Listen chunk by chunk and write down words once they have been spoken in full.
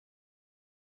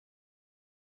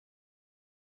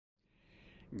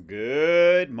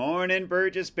Good morning,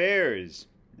 Burgess Bears.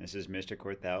 This is Mr.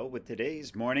 Corthell with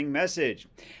today's morning message.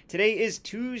 Today is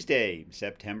Tuesday,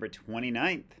 September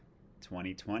 29th,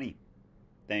 2020.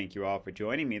 Thank you all for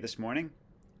joining me this morning.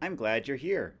 I'm glad you're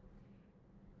here.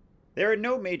 There are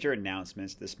no major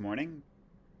announcements this morning,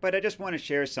 but I just want to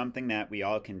share something that we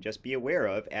all can just be aware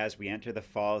of as we enter the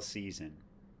fall season.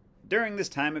 During this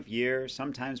time of year,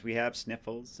 sometimes we have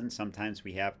sniffles and sometimes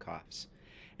we have coughs,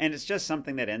 and it's just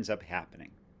something that ends up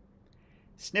happening.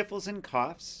 Sniffles and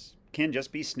coughs can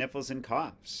just be sniffles and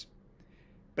coughs.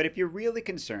 But if you're really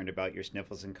concerned about your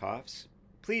sniffles and coughs,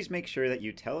 please make sure that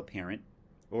you tell a parent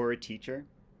or a teacher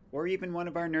or even one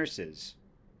of our nurses,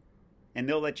 and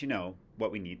they'll let you know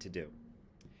what we need to do.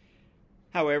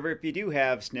 However, if you do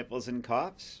have sniffles and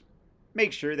coughs,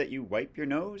 make sure that you wipe your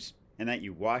nose and that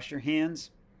you wash your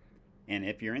hands. And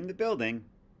if you're in the building,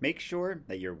 make sure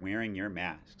that you're wearing your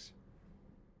masks.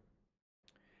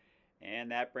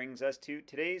 And that brings us to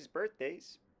today's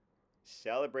birthdays.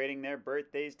 Celebrating their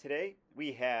birthdays today,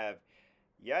 we have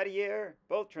Yadier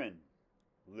Beltran,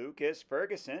 Lucas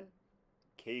Ferguson,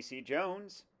 Casey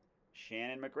Jones,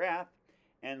 Shannon McGrath,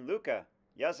 and Luca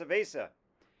Yazavesa.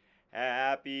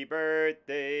 Happy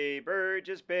birthday,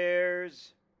 Burgess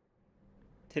Bears!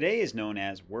 Today is known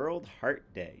as World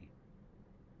Heart Day.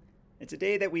 It's a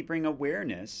day that we bring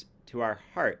awareness to our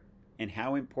heart and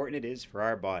how important it is for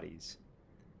our bodies.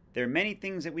 There are many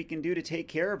things that we can do to take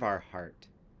care of our heart.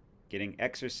 Getting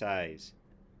exercise,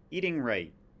 eating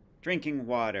right, drinking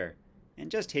water,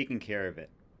 and just taking care of it.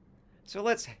 So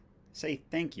let's say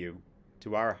thank you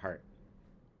to our heart.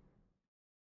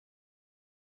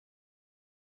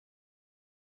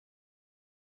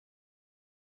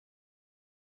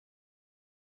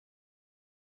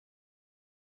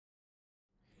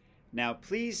 Now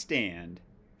please stand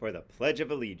for the Pledge of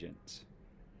Allegiance.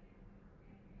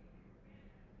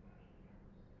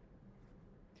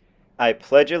 I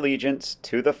pledge allegiance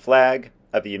to the flag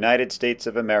of the United States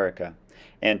of America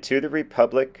and to the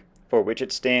republic for which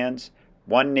it stands,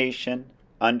 one nation,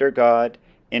 under God,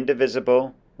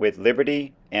 indivisible, with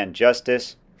liberty and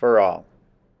justice for all.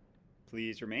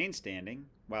 Please remain standing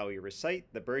while we recite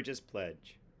the Burgess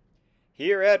Pledge.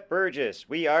 Here at Burgess,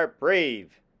 we are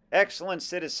brave, excellent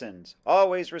citizens,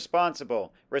 always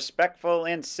responsible, respectful,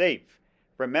 and safe.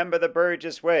 Remember the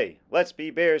Burgess way. Let's be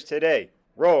bears today.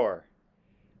 Roar!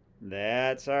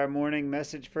 That's our morning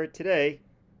message for today.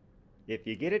 If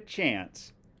you get a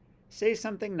chance, say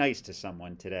something nice to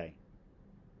someone today.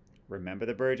 Remember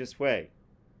the Burgess way.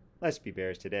 Let's be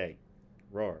bears today.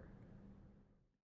 Roar.